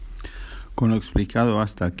Con lo explicado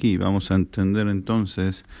hasta aquí, vamos a entender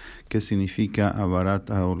entonces qué significa Avarat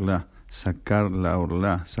Haorlá, sacar la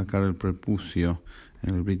Orlá, sacar el prepucio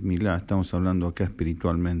en el Brit Milá. Estamos hablando acá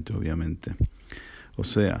espiritualmente, obviamente. O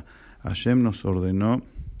sea, Hashem nos ordenó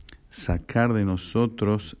sacar de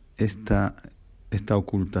nosotros esta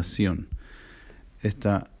ocultación,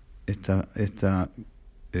 esta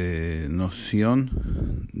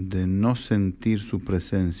noción de no sentir su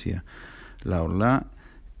presencia. La Orlá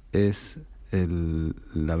es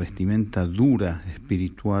la vestimenta dura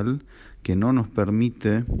espiritual que no nos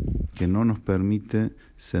permite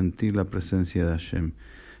sentir la presencia de Hashem.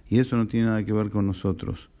 Y eso no tiene nada que ver con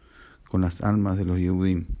nosotros, con las almas de los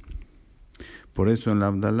Yehudim. Por eso en la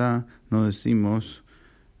Abdalá no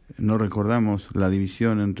recordamos la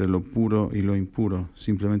división entre lo puro y lo impuro.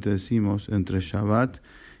 Simplemente decimos entre Shabbat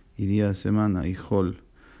y día de semana y Hol.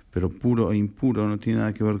 Pero puro e impuro no tiene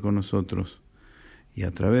nada que ver con nosotros. Y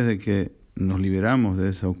a través de que nos liberamos de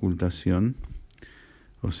esa ocultación,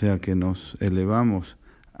 o sea que nos elevamos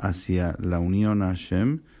hacia la unión a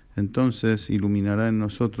Hashem, entonces iluminará en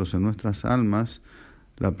nosotros, en nuestras almas,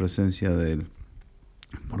 la presencia de Él.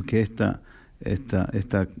 Porque esta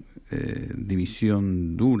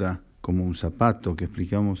división dura, como un zapato que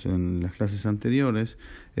explicamos en las clases anteriores,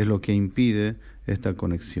 es lo que impide esta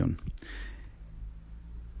conexión.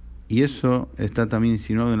 Y eso está también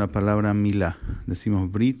insinuado en la palabra milá. Decimos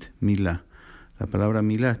Brit Milá. La palabra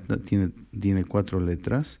milá tiene 4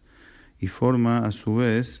 letras y forma a su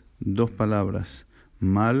vez 2 palabras,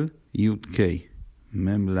 mal y yud kei,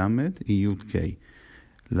 mem lamed y yud kei.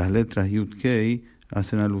 Las letras yud kei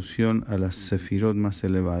hacen alusión a las sefirot más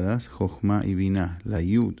elevadas, Jochma y Biná. La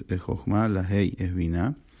yud es Jochma, la hei es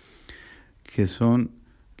Biná, que son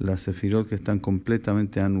las sefirot que están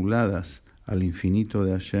completamente anuladas al infinito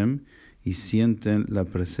de Hashem y sienten la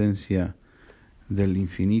presencia del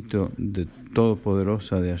infinito, de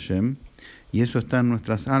todopoderosa de Hashem, y eso está en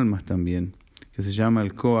nuestras almas también, que se llama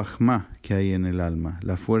el Koach Ma que hay en el alma,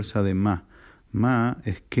 la fuerza de Ma. Ma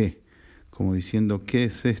es qué, como diciendo qué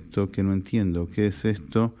es esto que no entiendo, qué es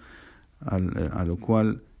esto a lo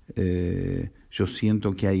cual yo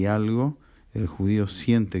siento que hay algo. El judío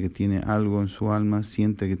siente que tiene algo en su alma,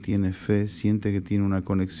 siente que tiene fe, siente que tiene una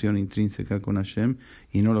conexión intrínseca con Hashem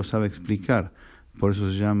y no lo sabe explicar. Por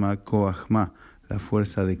eso se llama Koach Ma, la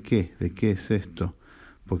fuerza de qué es esto,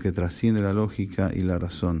 porque trasciende la lógica y la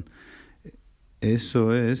razón.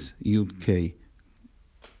 Eso es Yud Kei,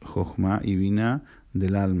 Jochma y Biná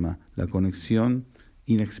del alma, la conexión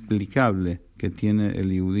inexplicable que tiene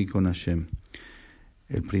el Yehudí con Hashem.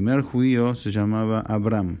 El primer judío se llamaba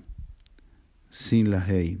Abraham, sin la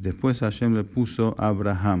Hei. Después Hashem le puso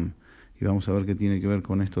Abraham. Y vamos a ver qué tiene que ver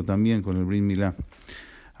con esto también, con el Brit Milá.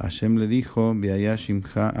 Hashem le dijo,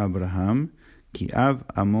 Be'ayashimcha Abraham, ki av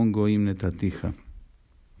amon goim netatija.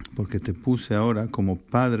 Porque te puse ahora como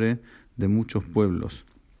padre de muchos pueblos.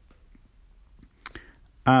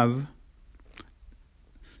 Av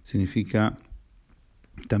significa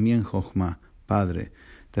también Jochma, padre.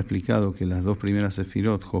 Te ha explicado que las 2 primeras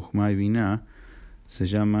sefirot, Jochma y Biná, se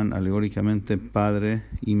llaman alegóricamente padre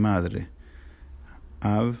y madre.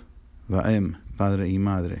 Av, Vaem, padre y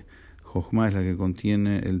madre. Jochma es la que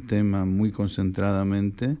contiene el tema muy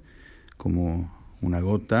concentradamente, como una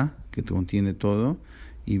gota que contiene todo,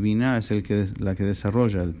 y Biná es la que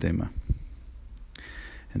desarrolla el tema.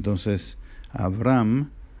 Entonces,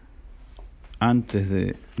 Abraham, antes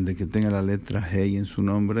de que tenga la letra Hei en su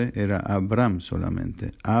nombre, era Abram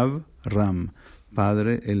solamente. Av-Ram,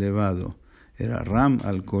 padre elevado. Era Ram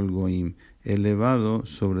al Kol Goim, elevado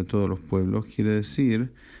sobre todos los pueblos, quiere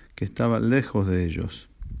decir que estaba lejos de ellos,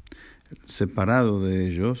 separado de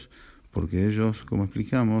ellos, porque ellos, como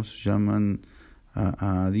explicamos, llaman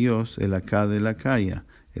a Dios el Aká de la Kaya,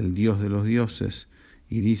 el Dios de los dioses,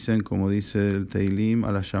 y dicen, como dice el Teilim,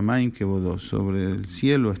 a la Shamaim Kebodó, sobre el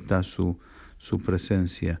cielo está su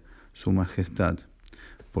presencia, su majestad,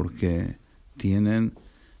 porque tienen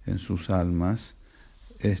en sus almas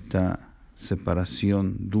esta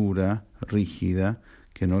separación dura, rígida,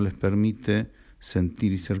 que no les permite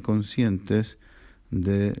sentir y ser conscientes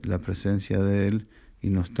de la presencia de Él y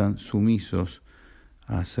no están sumisos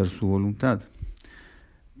a hacer su voluntad.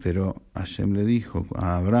 Pero Hashem le dijo,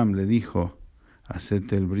 a Abraham le dijo,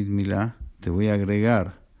 hacete el Brit Milá, te voy a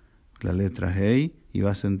agregar la letra Hei y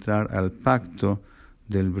vas a entrar al pacto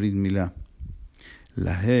del Brit Milá.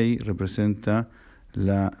 La Hei representa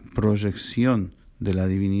la proyección de la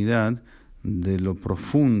divinidad, de lo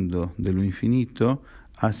profundo, de lo infinito,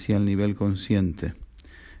 hacia el nivel consciente.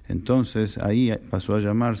 Entonces ahí pasó a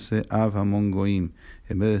llamarse Av Amon Goim.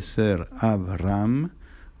 En vez de ser Avram,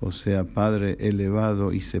 o sea, Padre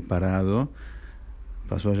elevado y separado,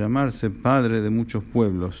 pasó a llamarse Padre de muchos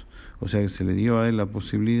pueblos, o sea que se le dio a él la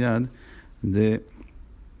posibilidad de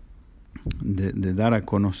dar a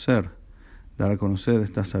conocer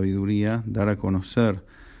esta sabiduría, dar a conocer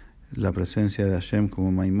la presencia de Hashem,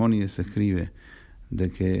 como Maimónides escribe,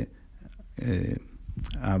 de que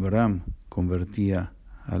Abraham convertía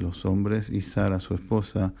a los hombres y Sara, su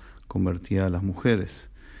esposa, convertía a las mujeres.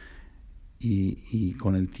 Y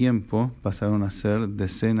con el tiempo pasaron a ser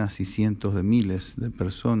decenas y cientos de miles de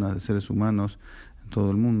personas, de seres humanos en todo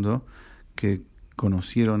el mundo, que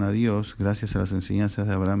conocieron a Dios gracias a las enseñanzas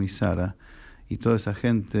de Abraham y Sara, y toda esa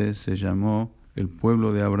gente se llamó el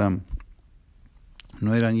pueblo de Abraham.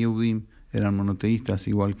 No eran Yehudim, eran monoteístas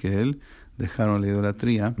igual que él, dejaron la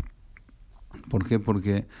idolatría. ¿Por qué?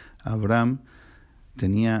 Porque Abraham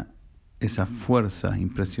tenía esa fuerza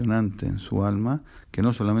impresionante en su alma, que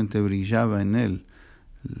no solamente brillaba en él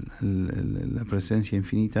la presencia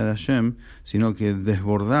infinita de Hashem, sino que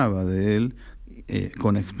desbordaba de él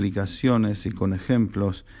con explicaciones y con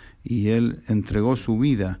ejemplos, y él entregó su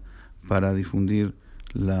vida para difundir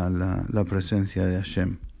la presencia de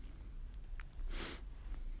Hashem.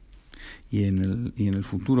 Y en el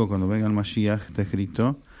futuro, cuando venga el Mashiach, está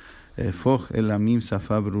escrito, Foch el amim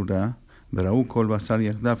safa brura, Berau kol basar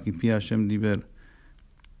yachdav ki pi Hashem diber,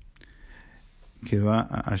 que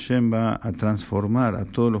Hashem va a transformar a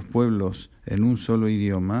todos los pueblos en un solo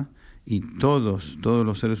idioma, y todos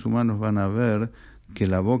los seres humanos van a ver que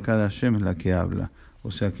la boca de Hashem es la que habla.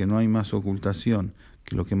 O sea que no hay más ocultación,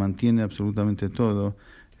 que lo que mantiene absolutamente todo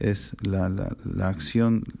es la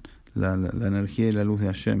acción, la energía y la luz de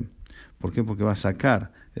Hashem. ¿Por qué? Porque va a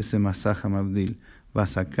sacar ese Masaj Mabdil, va a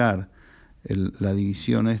sacar la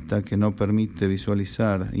división esta que no permite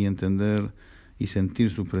visualizar y entender y sentir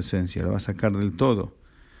su presencia, la va a sacar del todo.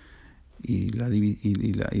 Y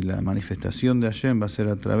la manifestación de Hashem va a ser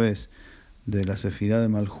a través de la Sefirá de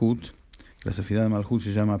Malhut. La Sefirá de Malhut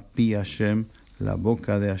se llama Pi Hashem, la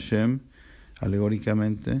boca de Hashem,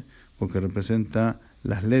 alegóricamente, porque representa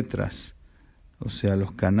las letras, o sea,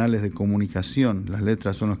 los canales de comunicación. Las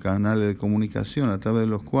letras son los canales de comunicación a través de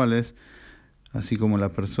los cuales, así como la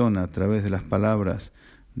persona a través de las palabras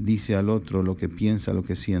dice al otro lo que piensa, lo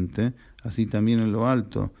que siente, así también en lo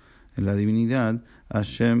alto, en la divinidad,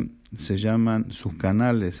 Hashem se llaman sus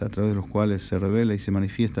canales a través de los cuales se revela y se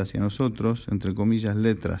manifiesta hacia nosotros, entre comillas,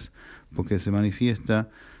 letras, porque se manifiesta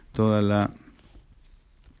toda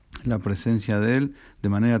la presencia de Él de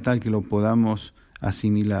manera tal que lo podamos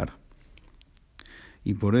asimilar.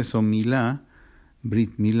 Y por eso Milá,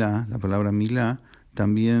 Brit Milá, la palabra Milá,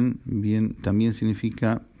 también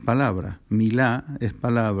significa palabra. Milá es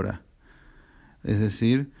palabra. Es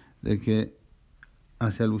decir, de que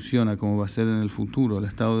hace alusión a cómo va a ser en el futuro el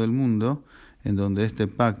estado del mundo, en donde este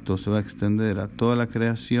pacto se va a extender a toda la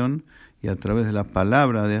creación, y a través de la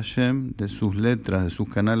palabra de Hashem, de sus letras, de sus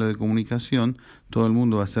canales de comunicación, todo el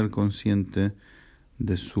mundo va a ser consciente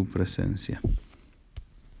de su presencia.